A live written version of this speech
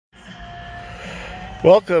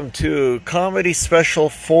Welcome to Comedy Special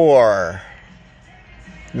 4.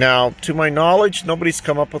 Now, to my knowledge, nobody's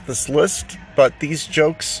come up with this list, but these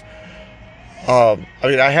jokes, I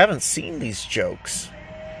haven't seen these jokes,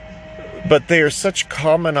 but they are such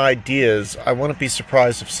common ideas. I wouldn't be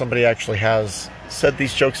surprised if somebody actually has said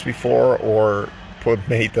these jokes before or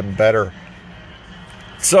made them better.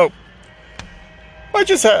 So, I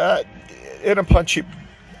just I'm in a punchy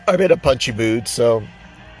mood, so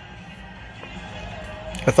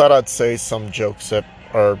I thought I'd say some jokes that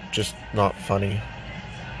are just not funny.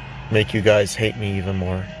 Make you guys hate me even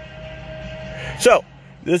more. So,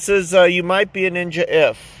 this is, you might be a ninja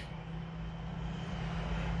if.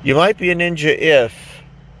 You might be a ninja if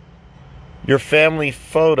your family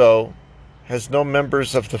photo has no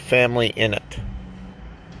members of the family in it.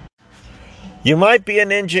 You might be a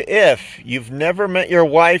ninja if you've never met your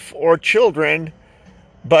wife or children,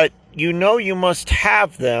 but you know you must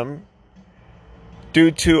have them due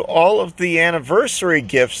to all of the anniversary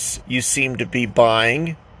gifts you seem to be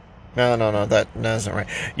buying. No, that isn't right.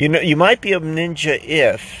 You might be a ninja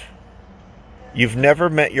if you've never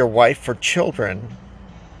met your wife or children,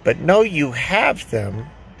 but know you have them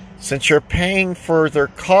since you're paying for their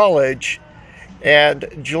college and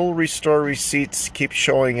jewelry store receipts keep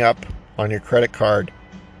showing up on your credit card.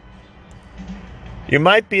 You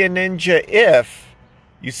might be a ninja if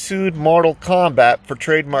you sued Mortal Kombat for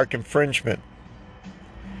trademark infringement.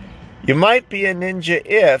 You might be a ninja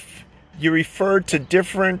if you refer to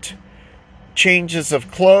different changes of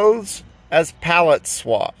clothes as palette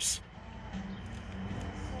swaps.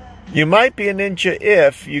 You might be a ninja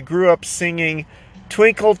if you grew up singing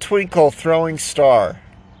Twinkle Twinkle Throwing Star.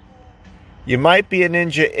 You might be a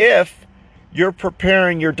ninja if you're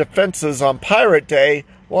preparing your defenses on Pirate Day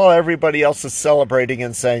while everybody else is celebrating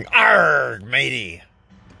and saying, "Arrgh, matey."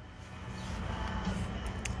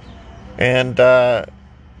 And,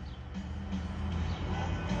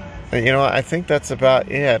 I think that's about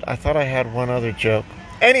it. I thought I had one other joke.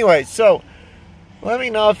 Anyway, so let me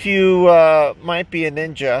know if you might be a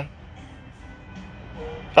ninja.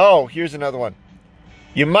 Oh, here's another one.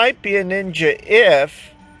 You might be a ninja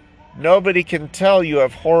if nobody can tell you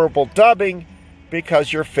have horrible dubbing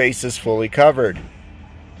because your face is fully covered.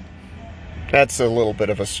 That's a little bit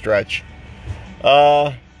of a stretch.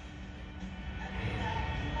 I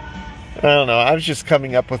don't know. I was just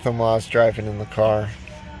coming up with them while I was driving in the car.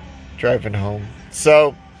 Driving home.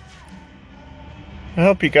 So, I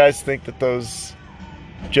hope you guys think that those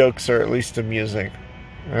jokes are at least amusing.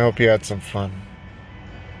 I hope you had some fun.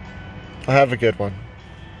 Have a good one.